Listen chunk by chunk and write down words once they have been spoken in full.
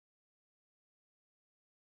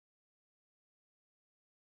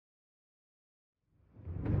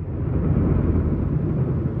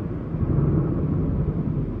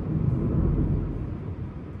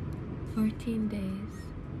14 days,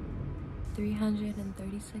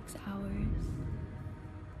 336 hours,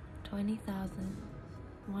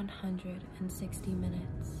 20,160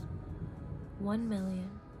 minutes,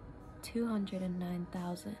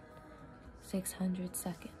 1,209,600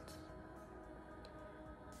 seconds.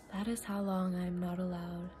 That is how long I am not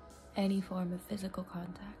allowed any form of physical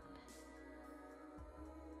contact.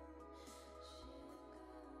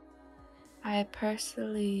 I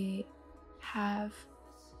personally have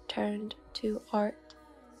turned to art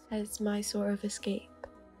as my sort of escape,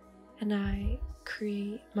 and I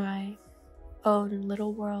create my own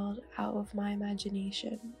little world out of my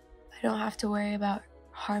imagination. I don't have to worry about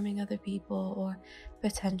harming other people or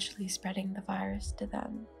potentially spreading the virus to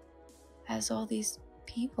them, as all these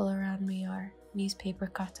people around me are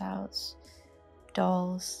newspaper cutouts,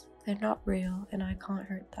 dolls. They're not real and I can't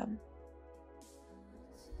hurt them.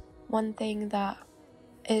 One thing that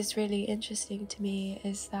is really interesting to me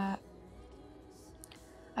is that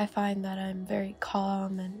I find that I'm very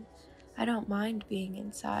calm and I don't mind being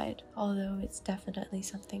inside, although it's definitely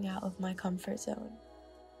something out of my comfort zone.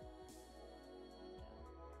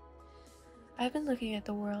 I've been looking at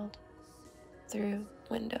the world through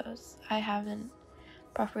windows. I haven't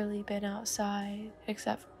properly been outside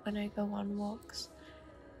except for when I go on walks.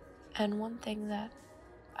 And one thing that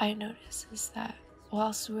I notice is that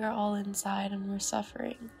whilst we're all inside and we're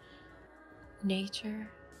suffering, nature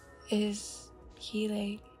is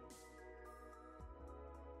healing.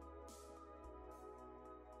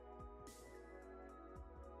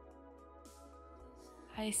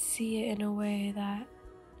 I see it in a way that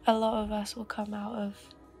a lot of us will come out of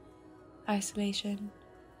isolation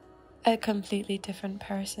a completely different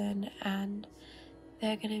person, and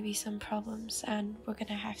there are going to be some problems and we're going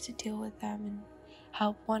to have to deal with them and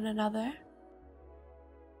help one another.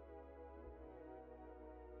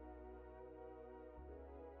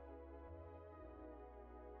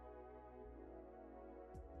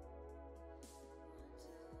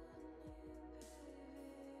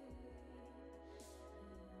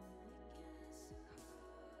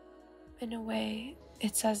 In a way,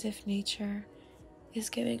 it's as if nature is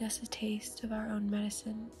giving us a taste of our own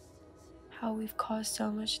medicine, how we've caused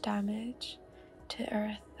so much damage to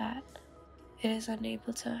Earth that it is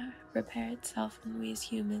unable to repair itself, and we as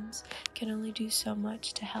humans can only do so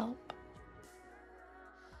much to help.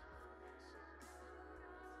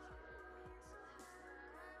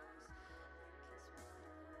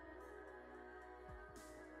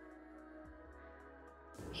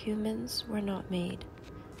 Humans were not made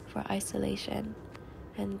for isolation,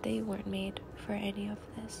 and they weren't made for any of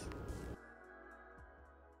this.